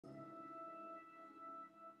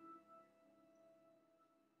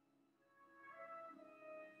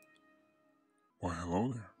Why,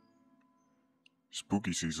 hello there.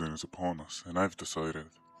 Spooky season is upon us, and I've decided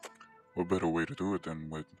what better way to do it than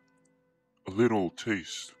with a little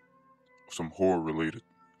taste of some horror related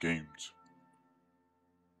games.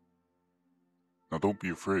 Now, don't be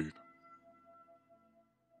afraid.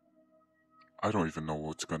 I don't even know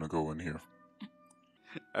what's gonna go in here.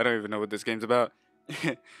 I don't even know what this game's about.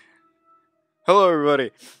 Hello, everybody.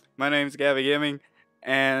 My name's Gabby Gaming,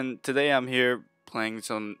 and today I'm here playing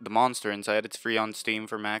The Monster Inside. It's free on Steam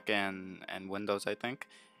for Mac and Windows, I think.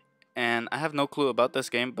 And I have no clue about this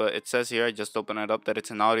game, but it says here, I just opened it up, that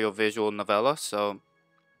it's an audio-visual novella, so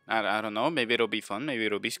I don't know. Maybe it'll be fun, maybe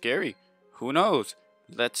it'll be scary. Who knows?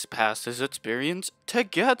 Let's pass this experience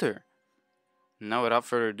together. Now, without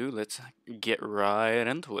further ado, let's get right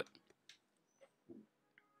into it.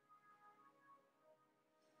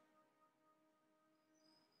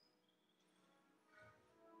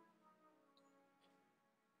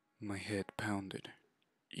 My head pounded,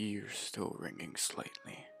 ears still ringing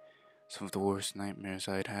slightly. Some of the worst nightmares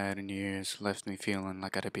I'd had in years left me feeling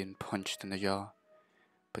like I'd been punched in the jaw.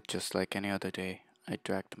 But just like any other day, I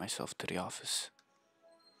dragged myself to the office.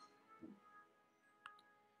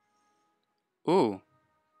 Ooh.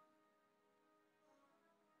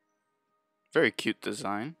 Very cute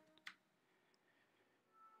design.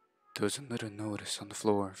 There was a little notice on the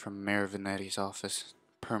floor from Mayor Vanetti's office.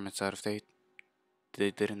 Permits out of date. They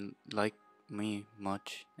didn't like me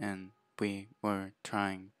much, and we were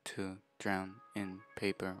trying to drown in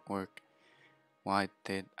paperwork. Why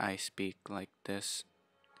did I speak like this?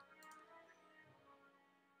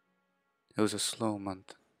 It was a slow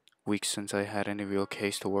month, weeks since I had any real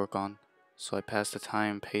case to work on, so I passed the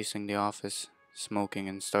time pacing the office, smoking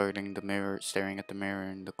and staring at the mirror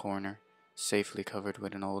in the corner, safely covered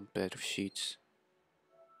with an old bed of sheets.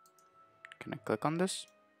 Can I click on this?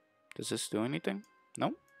 Does this do anything?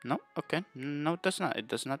 No? No? Okay. No, it does not. It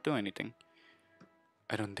does not do anything.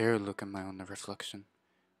 I don't dare look at my own reflection.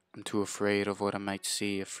 I'm too afraid of what I might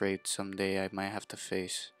see, afraid someday I might have to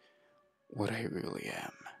face what I really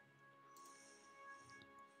am.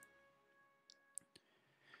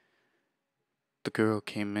 The girl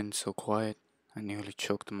came in so quiet, I nearly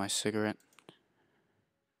choked on my cigarette.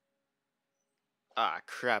 Ah,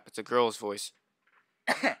 crap, it's a girl's voice.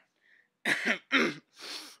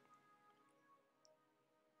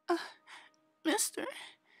 Mister,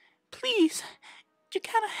 please, you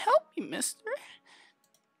gotta help me, mister.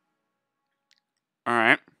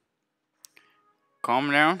 Alright.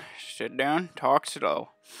 Calm down, sit down, talk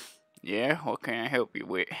slow. Yeah, what can I help you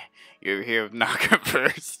with? You're here with knocking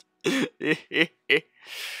first. I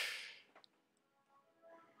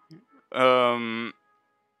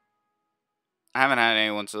haven't had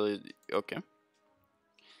anyone so okay.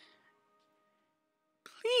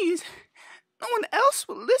 Please, no one else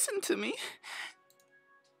will listen to me.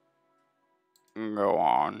 Go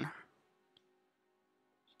on.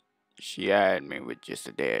 She eyed me with just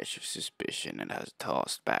a dash of suspicion and I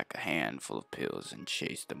tossed back a handful of pills and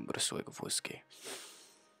chased them with a swig of whiskey.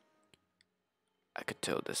 I could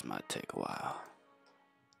tell this might take a while.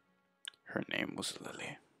 Her name was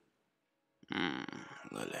Lily.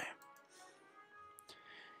 Lily.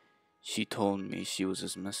 She told me she was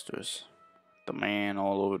his mistress. The man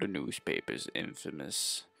all over the newspapers,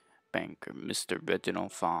 infamous banker, Mr.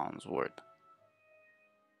 Reginald Farnsworth.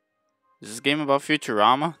 Is this game about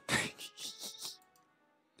Futurama?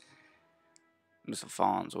 Mr.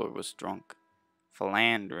 Farnsworth was drunk.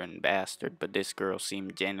 Philandering bastard, but this girl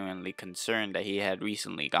seemed genuinely concerned that he had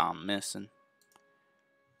recently gone missing.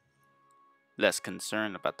 Less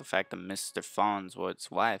concerned about the fact that Mr.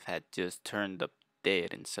 Farnsworth's wife had just turned up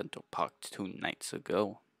dead in Central Park 2 nights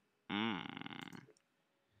ago. You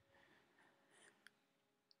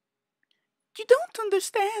don't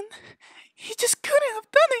understand. He just couldn't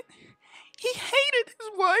have done it. He hated his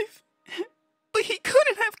wife, but he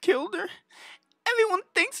couldn't have killed her. Everyone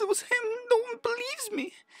thinks it was him. No one believes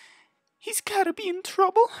me. He's gotta be in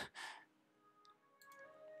trouble.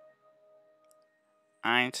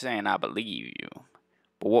 I ain't saying I believe you,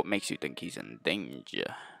 but what makes you think he's in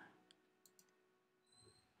danger?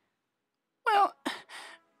 Well,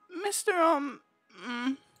 Mr.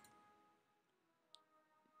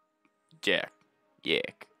 Jack.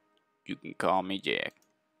 Jack. You can call me Jack.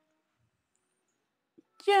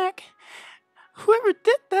 Jack, whoever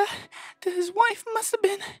did that to his wife must have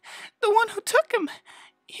been the one who took him.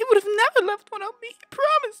 He would have never left without me, he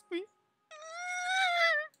promised me.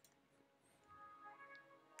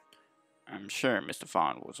 I'm sure Mr.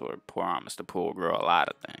 Farnsworth would promise the poor girl a lot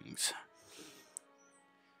of things.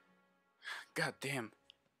 God damn.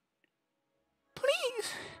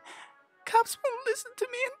 Please, cops won't listen to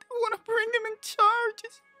me and they want to bring him in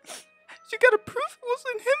charges. You gotta prove it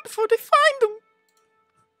wasn't him before they find him.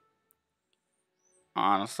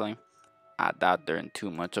 Honestly, I doubt they're in too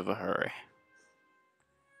much of a hurry.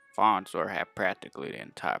 Farnsworth had practically the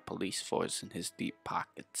entire police force in his deep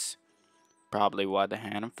pockets. Probably why they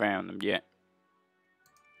hadn't found him yet.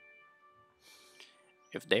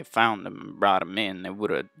 If they found him and brought him in, they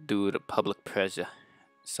would have due to public pressure.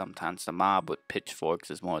 Sometimes the mob with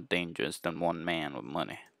pitchforks is more dangerous than one man with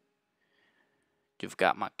money. You've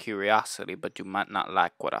got my curiosity, but you might not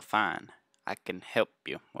like what I find. I can help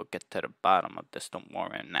you. We'll get to the bottom of this. Don't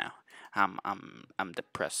worry now. I'm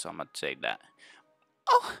depressed, so I'm gonna say that.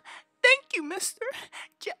 Oh, thank you, Mister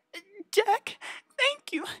Jack.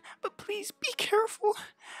 Thank you, but please be careful.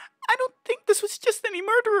 I don't think this was just any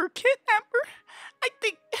murderer or kidnapper. I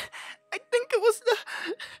think it was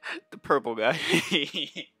the purple guy,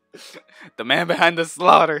 the man behind the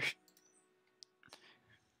slaughter.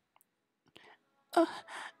 A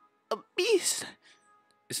beast.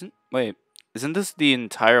 Isn't this the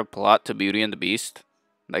entire plot to Beauty and the Beast?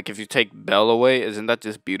 Like, if you take Belle away, isn't that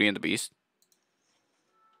just Beauty and the Beast?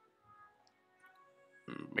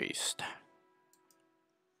 Beast.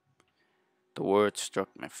 The word struck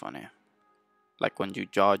me funny. Like when you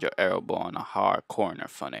jawed your elbow on a hard corner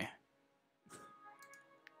funny.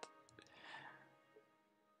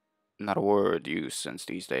 Not a word used since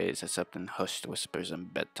these days, except in hushed whispers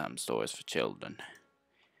and bedtime stories for children.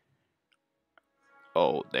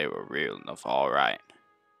 Oh, they were real enough, alright.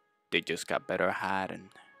 They just got better at hiding,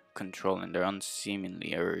 controlling their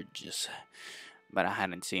unseemly urges. But I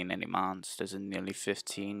hadn't seen any monsters in nearly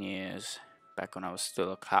 15 years, back when I was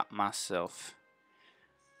still a cop myself.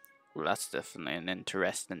 Well, that's definitely an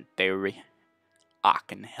interesting theory. I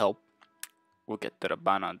can help. We'll get to the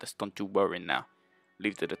bottom of this, don't you worry now.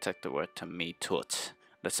 Leave the detective work to me, Toots.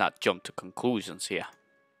 Let's not jump to conclusions here.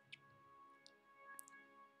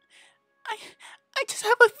 I just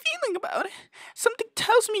have a feeling about it. Something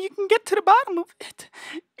tells me you can get to the bottom of it.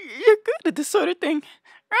 You're good at this sort of thing,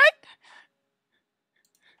 right?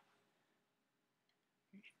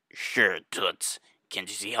 Sure, Toots. Can't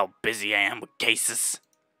you see how busy I am with cases?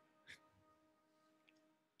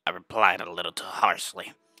 I replied a little too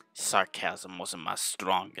harshly. Sarcasm wasn't my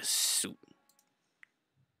strongest suit.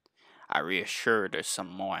 I reassured her some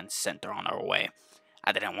more and sent her on her way.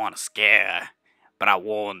 I didn't want to scare her, but I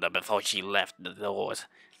warned her before she left the doors.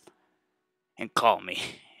 And called me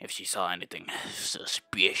if she saw anything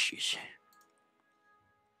suspicious.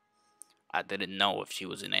 I didn't know if she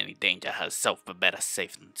was in any danger herself, but better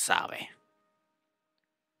safe than sorry.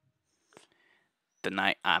 The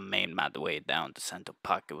night I made my way down to Central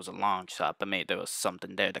Park, it was a long shot, but maybe there was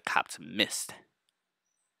something there the cops missed.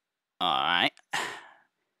 Alright.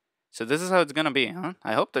 So this is how it's gonna be, huh?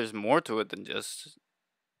 I hope there's more to it than just...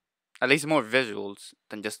 At least more visuals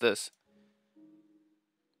than just this.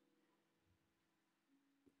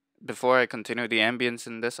 Before I continue, the ambience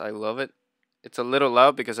in this, I love it. It's a little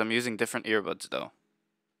loud because I'm using different earbuds though.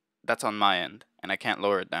 That's on my end, and I can't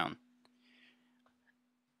lower it down.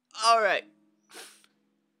 Alright.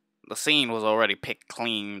 The scene was already picked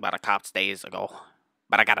clean by the cops days ago,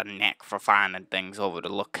 but I got a knack for finding things over the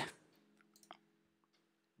look.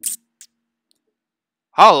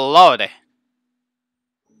 Oh lordy!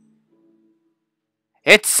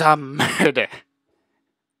 It's a murder!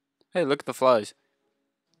 Hey, look at the flies.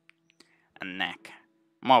 A knack.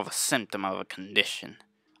 More of a symptom of a condition.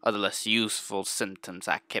 Other less useful symptoms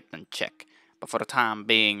I kept in check, but for the time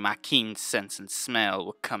being my keen sense and smell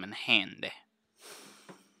would come in handy.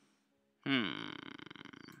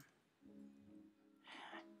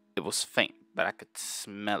 It was faint, but I could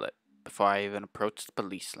smell it before I even approached the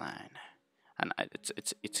police line. And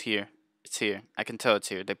it's here. It's here. I can tell it's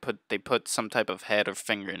here. They put some type of head or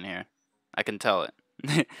finger in here. I can tell it.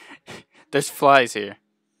 There's flies here.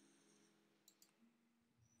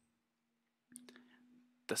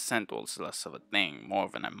 The scent was less of a thing, more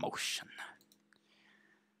of an emotion.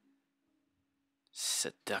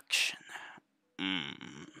 Seduction.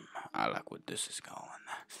 I like where this is going.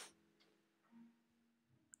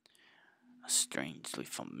 A strangely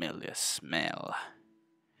familiar smell.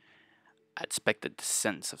 I expected the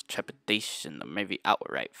sense of trepidation or maybe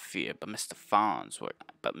outright fear, but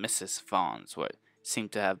Mrs. Farnsworth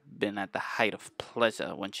seemed to have been at the height of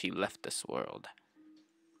pleasure when she left this world.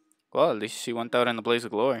 Well, at least she went out in a blaze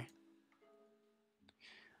of glory.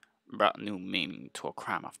 Brought new meaning to a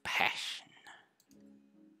crime of passion.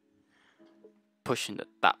 Pushing the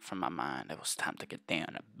thought from my mind, it was time to get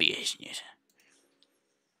down to business.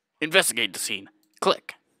 Investigate the scene.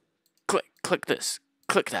 Click. Click this.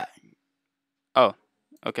 Click that. Oh,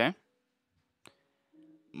 okay.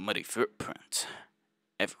 Muddy footprints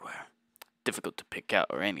everywhere. Difficult to pick out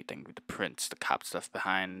or anything with the prints the cops left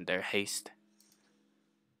behind in their haste.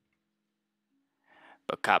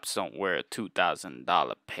 But cops don't wear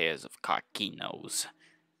 $2,000 pairs of carquinos.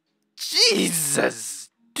 Jesus!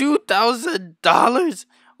 $2,000?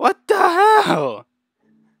 What the hell?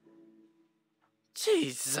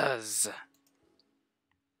 Jesus!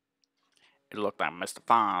 It looked like Mr.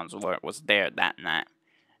 Farnsworth was there that night.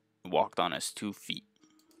 He walked on his 2 feet.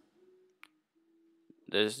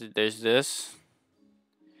 There's this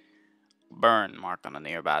burn mark on a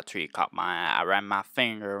nearby tree caught my eye. I ran my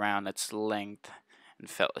finger around its length and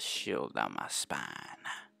felt a chill down my spine.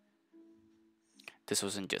 This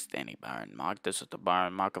wasn't just any burn mark. This was the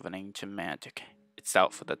burn mark of an ancient magic. It's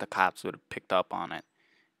doubtful that the cops would have picked up on it.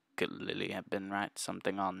 Could Lily have been right?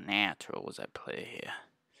 Something unnatural was at play here.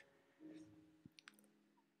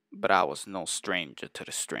 But I was no stranger to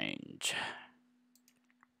the strange.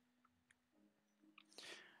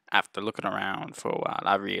 After looking around for a while,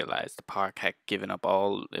 I realized the park had given up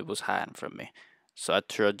all it was hiding from me. So I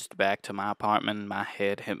trudged back to my apartment and my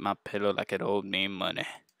head hit my pillow like it owed me money.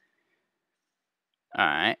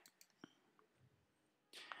 Alright.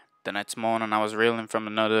 The next morning I was reeling from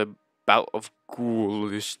another bout of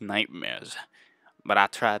ghoulish nightmares. But I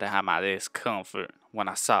tried to have my discomfort when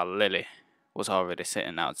I saw Lily was already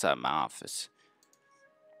sitting outside my office.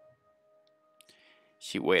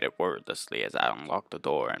 She waited wordlessly as I unlocked the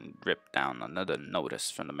door and ripped down another notice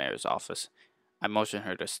from the mayor's office. I motioned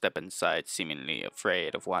her to step inside, seemingly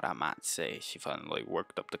afraid of what I might say. She finally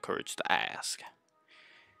worked up the courage to ask.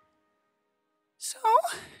 So,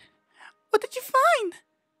 what did you find?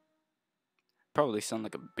 Probably sound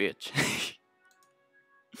like a bitch.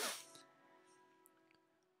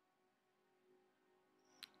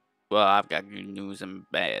 Well, I've got good news and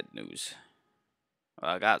bad news. Well,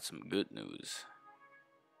 I got some good news.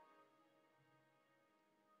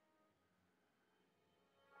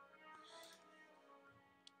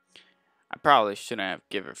 I probably shouldn't have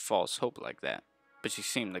given her false hope like that, but she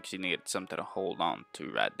seemed like she needed something to hold on to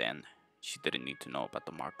right then. She didn't need to know about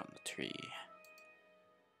the mark on the tree.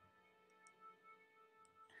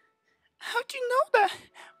 How'd you know that?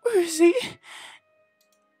 Where is he?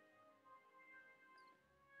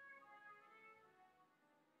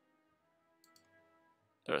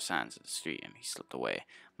 There were signs in the street and he slipped away.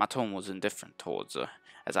 My tone was indifferent towards her.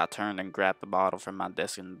 As I turned and grabbed the bottle from my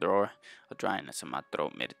desk in the drawer, a dryness in my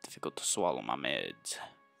throat made it difficult to swallow my meds.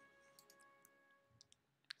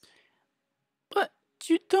 But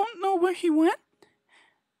you don't know where he went?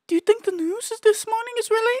 Do you think the news this morning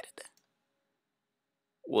is related?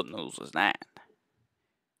 What news was that?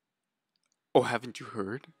 Oh, haven't you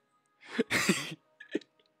heard?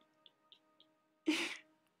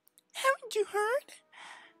 Haven't you heard?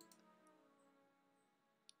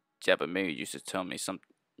 Yeah, but maybe you should tell me something.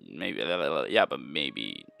 Maybe, yeah, but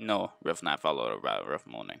maybe. No, rough night followed a rough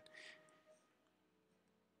morning.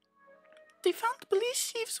 They found the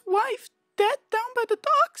police chief's wife dead down by the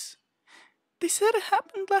docks. They said it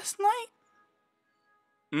happened last night.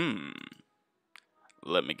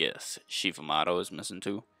 Let me guess. Chief Amato is missing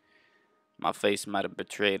too? My face might have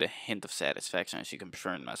betrayed a hint of satisfaction as she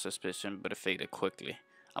confirmed my suspicion, but it faded quickly.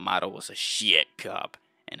 Amato was a shit cop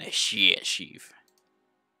and a shit chief.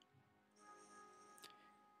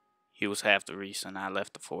 He was half the reason I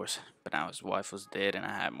left the force, but now his wife was dead and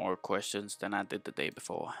I had more questions than I did the day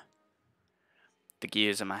before. The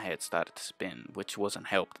gears in my head started to spin, which wasn't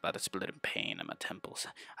helped by the splitting pain in my temples.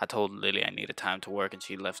 I told Lily I needed time to work and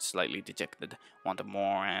she left slightly dejected, wanted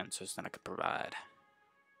more answers than I could provide.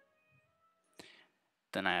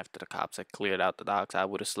 Then after the cops had cleared out the docks, I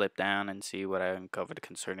would have slipped down and see what I uncovered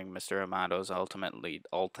concerning Mr. Amato's ultimately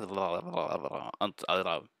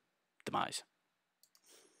demise.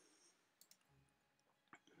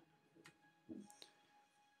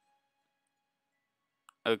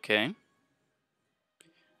 Okay.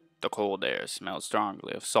 The cold air smelled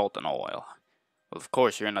strongly of salt and oil. Well, of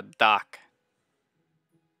course, you're in a dock.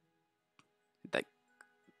 Like,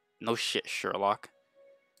 no shit, Sherlock.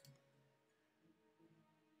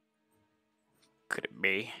 Could it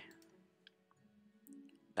be?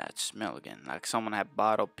 That smell again, like someone had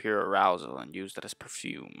bottled pure arousal and used it as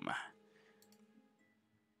perfume.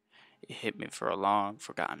 It hit me for a long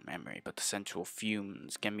forgotten memory, but the sensual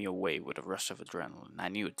fumes gave me away with a rush of adrenaline. I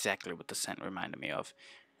knew exactly what the scent reminded me of,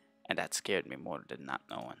 and that scared me more than not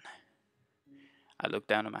knowing. I looked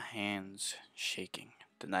down at my hands, shaking.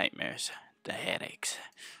 The nightmares, the headaches.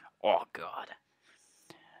 Oh, God.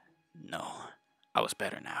 No, I was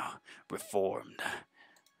better now. Reformed.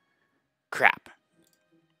 Crap.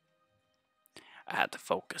 I had to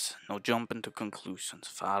focus. No jumping to conclusions.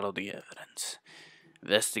 Follow the evidence.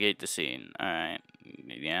 Investigate the scene. Alright.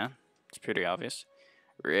 Yeah, it's pretty obvious.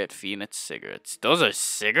 Red Phoenix cigarettes. Those are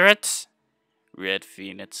cigarettes? Red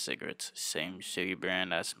Phoenix cigarettes. Same shitty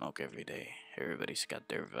brand I smoke every day. Everybody's got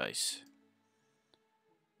their vice.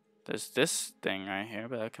 There's this thing right here,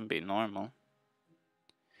 but that can be normal.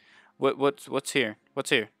 What's here? What's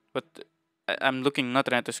here? I'm looking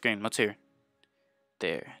nothing at the screen. What's here?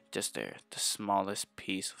 There, just there, the smallest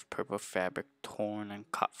piece of purple fabric torn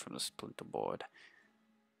and cut from the splinter board.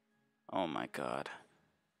 Oh my god.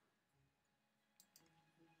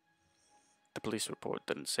 The police report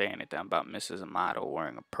didn't say anything about Mrs. Amato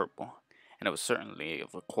wearing a purple, and it was certainly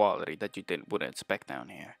of a quality that you wouldn't expect down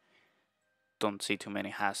here. Don't see too many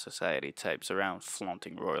high society types around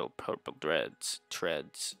flaunting royal purple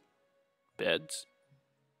treads, beds.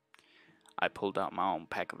 I pulled out my own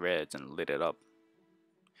pack of reds and lit it up.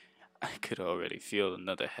 I could already feel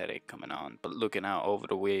another headache coming on, but looking out over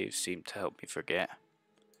the waves seemed to help me forget.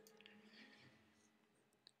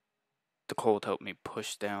 The cold helped me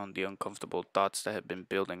push down the uncomfortable thoughts that had been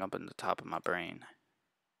building up in the top of my brain.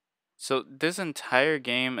 So this entire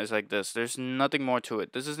game is like this. There's nothing more to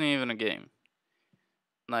it. This isn't even a game.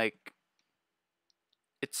 Like,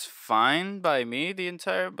 it's fine by me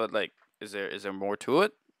but like, is there more to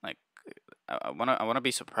it? Like, I wanna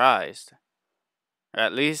be surprised. Or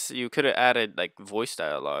at least you could have added like voice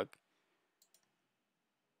dialogue.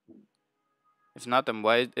 If not, then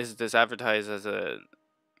why is this advertised as a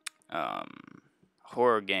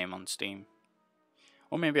horror game on Steam?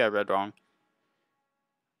 Or maybe I read wrong.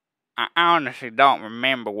 I honestly don't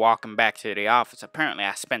remember walking back to the office. Apparently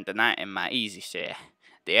I spent the night in my easy chair.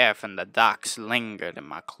 The air from the docks lingered in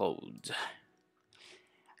my clothes.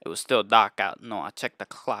 It was still dark out. No, I checked the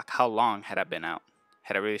clock. How long had I been out?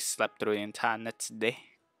 Had I really slept through the entire next day?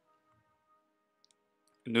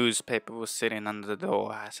 The newspaper was sitting under the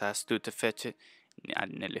door as I stood to fetch it. I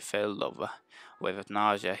nearly fell over. A wave of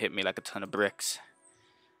nausea hit me like a ton of bricks.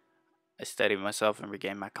 I steadied myself and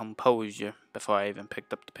regained my composure before I even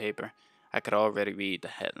picked up the paper. I could already read the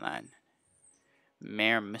headline.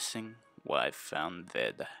 Mayor missing, wife found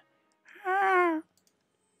dead.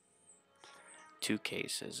 2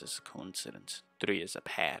 cases is a coincidence. 3 is a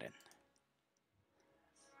pattern.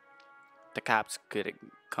 The cops could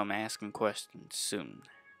come asking questions soon.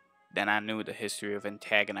 Then I knew the history of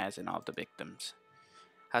antagonizing all the victims.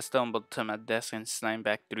 I stumbled to my desk and slammed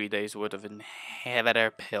back 3 days worth of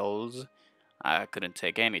inhibitor pills. I couldn't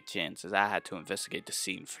take any chances. I had to investigate the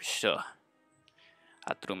scene for sure.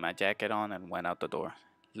 I threw my jacket on and went out the door.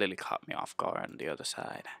 Lily caught me off guard on the other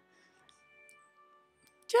side.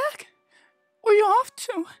 Jack, where you off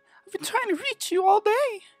to? I've been trying to reach you all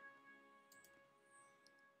day.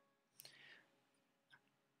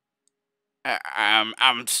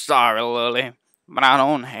 I'm sorry, Lily, but I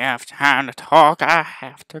don't have time to talk. I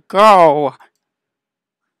have to go.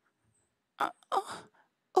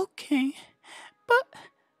 Okay,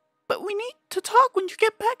 but we need to talk when you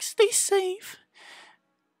get back. Stay safe.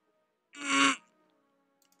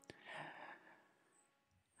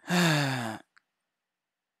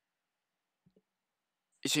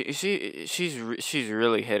 She's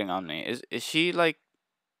really hitting on me. Is she like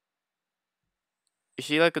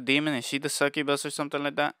a demon? Is she the succubus or something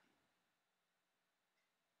like that?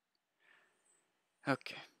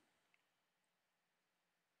 Okay.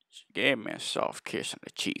 She gave me a soft kiss on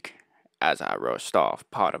the cheek. As I rushed off,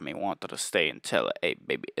 part of me wanted to stay and tell her, hey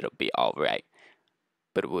baby, it'll be alright.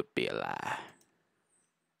 But it would be a lie.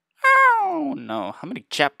 Oh no, how many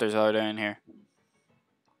chapters are there in here?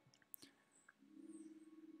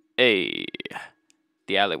 Hey,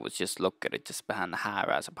 the alley was just located just behind the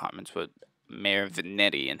high-rise apartments where Mayor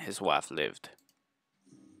Vanetti and his wife lived.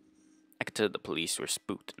 I could tell the police were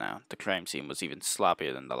spooked now. The crime scene was even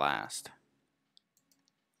sloppier than the last.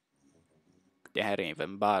 They hadn't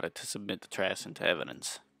even bothered to submit the trash into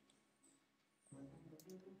evidence.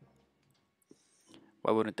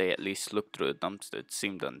 Why wouldn't they at least look through the dumpster? It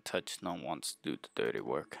seemed untouched. No one wants to do the dirty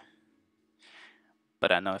work.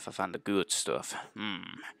 But I know if I find the good stuff,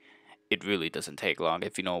 it really doesn't take long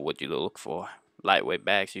if you know what you look for. Lightweight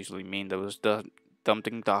bags usually mean there was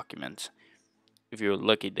dumping documents. If you were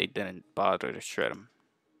lucky, they didn't bother to shred them.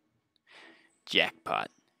 Jackpot.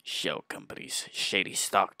 Shell companies, shady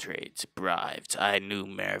stock trades, bribes. I knew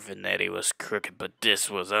Mayor Vanetti was crooked, but this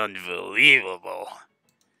was unbelievable.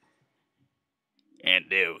 And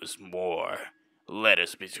there was more.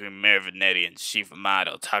 Letters between Mayor Vanetti and Chief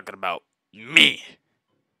Amato talking about me.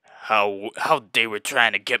 How they were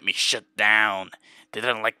trying to get me shut down. They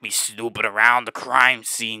didn't like me snooping around the crime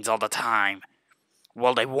scenes all the time.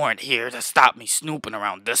 Well, they weren't here to stop me snooping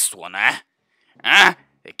around this one, eh? Huh?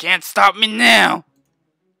 They can't stop me now.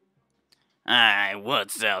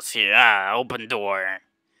 What's else here? Open door.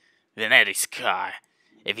 Vanetti's car.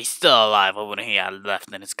 If he's still alive, what would he have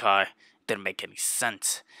left in his car? Didn't make any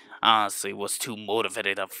sense. Honestly, was too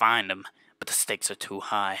motivated to find him, but the stakes are too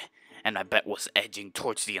high, and my bet was edging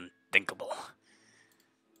towards the unthinkable.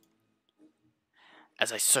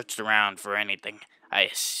 As I searched around for anything, I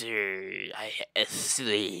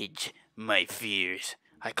assuaged my fears.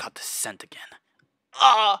 I caught the scent again.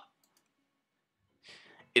 Ah!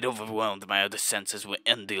 It overwhelmed my other senses with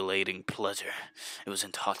undulating pleasure. It was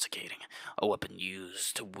intoxicating. A weapon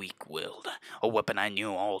used to weak-willed. A weapon I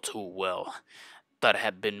knew all too well. Thought it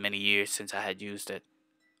had been many years since I had used it.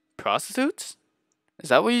 Prostitutes? Is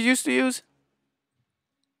that what you used to use?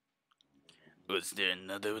 Was there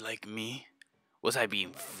another like me? Was I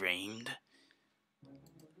being framed?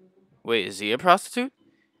 Wait, is he a prostitute?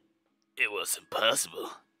 It was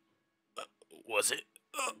impossible. Was it?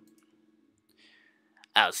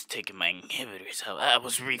 I was taking my inhibitors out. I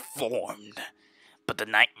was reformed. But the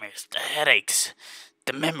nightmares, the headaches,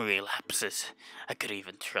 the memory lapses, I couldn't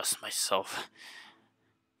even trust myself.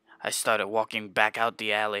 I started walking back out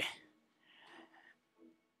the alley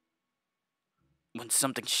when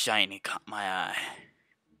something shiny caught my eye.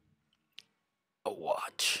 A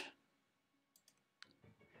watch.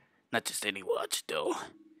 Not just any watch, though.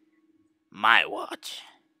 My watch.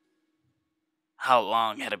 How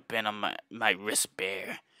long had it been on my wrist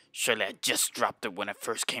bare? Surely I just dropped it when I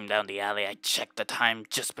first came down the alley. I checked the time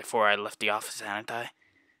just before I left the office, hadn't I?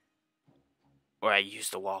 Or I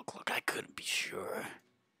used the wall clock. I couldn't be sure.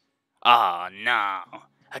 Oh, no.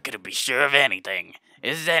 I couldn't be sure of anything.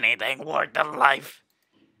 Is anything worth the life?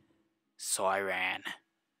 So I ran.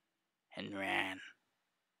 And ran.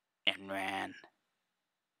 And ran.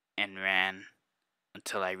 And ran.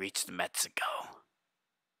 Until I reached Mexico.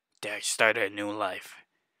 There I started a new life.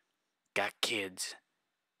 Got kids.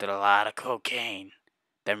 Did a lot of cocaine.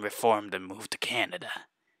 Then reformed and moved to Canada.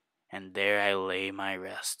 And there I lay my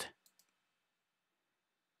rest.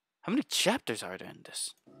 How many chapters are there in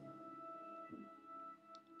this?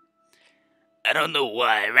 I don't know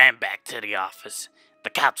why I ran back to the office.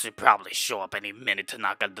 The cops would probably show up any minute to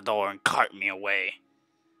knock on the door and cart me away.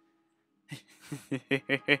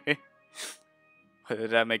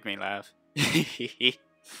 That make me laugh.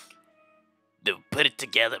 To put it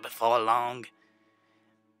together before long.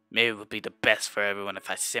 Maybe it would be the best for everyone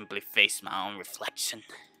if I simply faced my own reflection.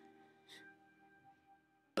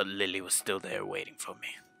 But Lily was still there waiting for me.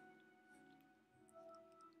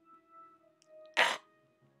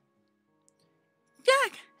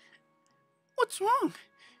 Jack! What's wrong?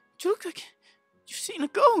 You look like you've seen a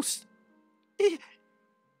ghost. Where's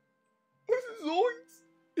his voice?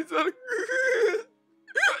 Is that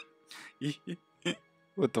a...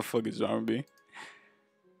 What the fuck is R&B?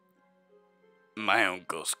 My own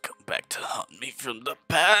ghost come back to haunt me from the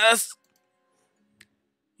past.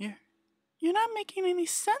 You're not making any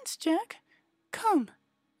sense, Jack. Come,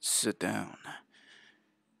 sit down.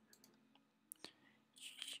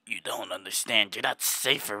 You don't understand. You're not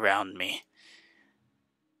safe around me.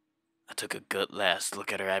 I took a good last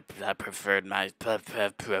look at her. I preferred my...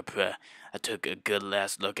 I took a good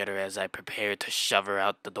last look at her as I prepared to shove her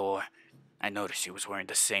out the door. I noticed she was wearing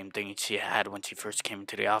the same thing she had when she first came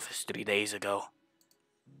into the office 3 days ago.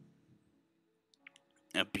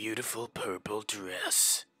 A beautiful purple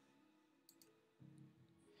dress.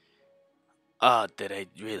 Odd that I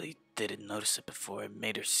really didn't notice it before. It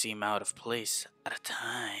made her seem out of place at a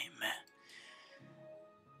time.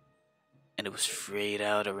 And it was frayed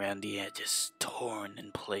out around the edges, torn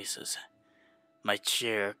in places. My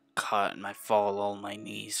chair caught in my fall, all my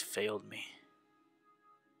knees failed me.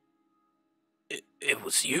 It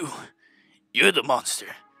was you. You're the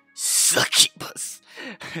monster. Succubus.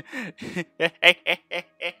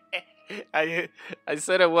 I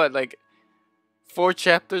said it what, like 4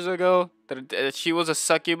 chapters ago that she was a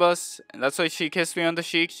succubus, and that's why she kissed me on the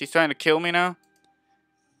cheek. She's trying to kill me now.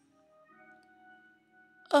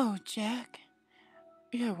 Oh, Jack,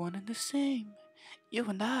 we are one and the same. You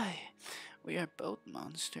and I, we are both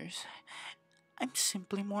monsters. I'm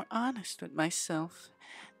simply more honest with myself.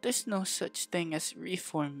 There's no such thing as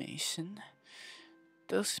reformation.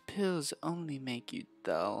 Those pills only make you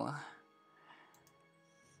dull.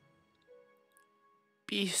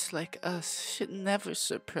 Beasts like us should never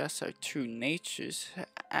suppress our true natures,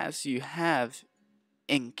 as you have,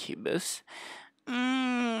 incubus.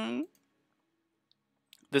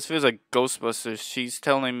 This feels like Ghostbusters. She's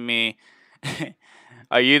telling me,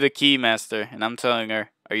 are you the keymaster? And I'm telling her,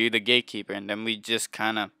 are you the gatekeeper? And then we just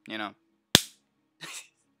kind of,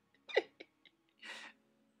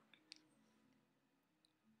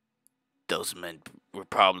 Those men were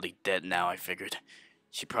probably dead now, I figured.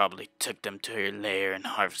 She probably took them to her lair and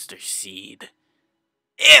harvested her seed.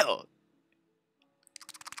 Ew!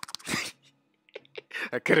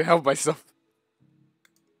 I couldn't help myself.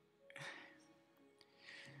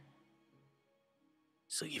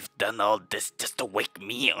 So you've done all this just to wake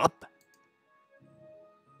me up?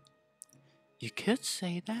 You could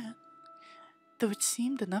say that. Though it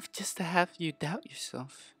seemed enough just to have you doubt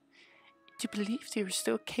yourself. You believed you were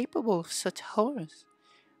still capable of such horrors,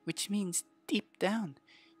 which means deep down,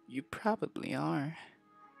 you probably are.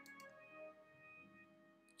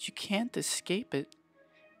 You can't escape it.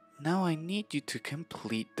 Now I need you to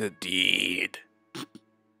complete the deed.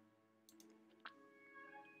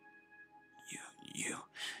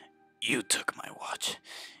 You took my watch.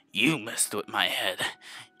 You messed with my head.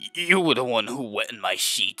 You were the one who wet in my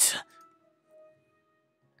sheets.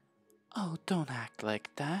 Oh, don't act like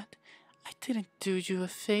that. I didn't do you a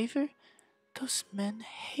favor. Those men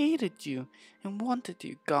hated you and wanted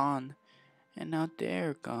you gone. And now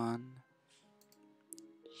they're gone.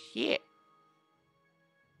 Shit.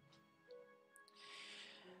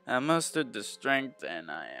 I mustered the strength and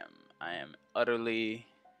I am utterly...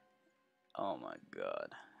 Oh my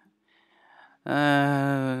god.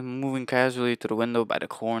 Moving casually to the window by the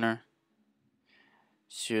corner.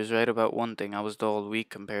 She was right about one thing. I was dull,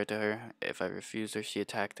 weak compared to her. If I refused her, she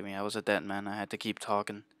attacked me. I was a dead man. I had to keep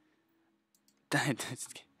talking.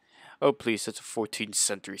 Oh, please, such a 14th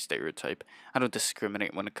century stereotype. I don't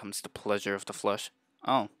discriminate when it comes to pleasure of the flesh.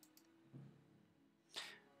 Oh.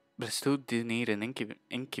 But I still do need an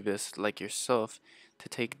incubus like yourself to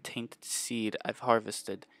take tainted seed I've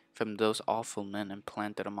harvested from those awful men and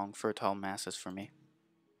planted among fertile masses for me.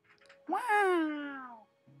 Wow!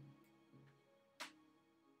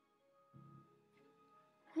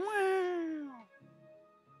 Wow!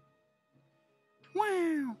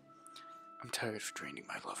 Wow! I'm tired of draining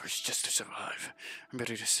my lovers just to survive. I'm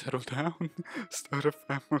ready to settle down, start a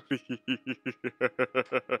family.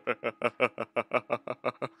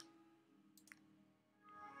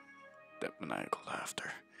 That maniacal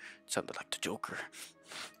laughter sounded like the Joker.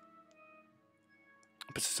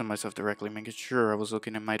 I positioned myself directly, making sure I was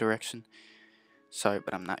looking in my direction. Sorry,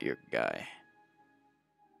 but I'm not your guy.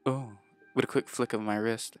 Oh, with a quick flick of my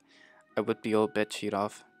wrist, I whipped the old bedsheet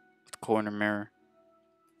off with the corner mirror.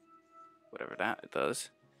 Whatever that does.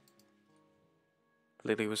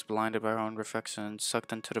 Lily was blinded by her own reflection and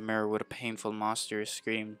sucked into the mirror with a painful, monstrous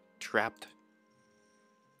scream. Trapped.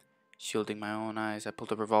 Shielding my own eyes, I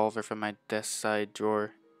pulled a revolver from my desk side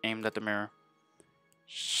drawer, aimed at the mirror.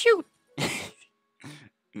 Shoot!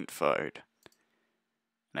 And fired.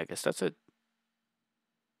 And I guess that's it.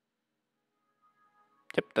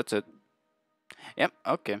 Yep, that's it. Yep,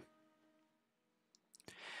 okay.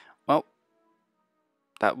 Well,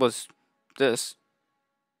 that was this.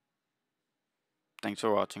 Thanks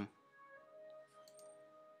for watching.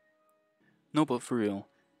 No, but for real,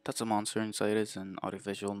 That's a Monster Inside is an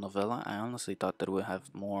audiovisual novella. I honestly thought that it would have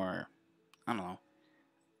more, I don't know,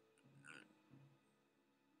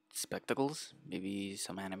 spectacles, maybe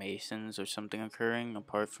some animations or something occurring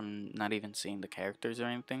apart from not even seeing the characters or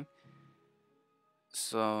anything.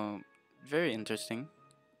 So, very interesting,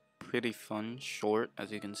 pretty fun, short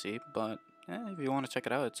as you can see, but if you want to check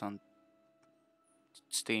it out, it's on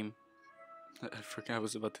Steam. I forgot I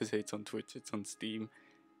was about to say it's on Twitch, it's on Steam.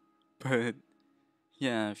 But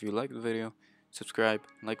yeah, if you like the video, subscribe,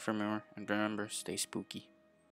 like for more, and remember, stay spooky.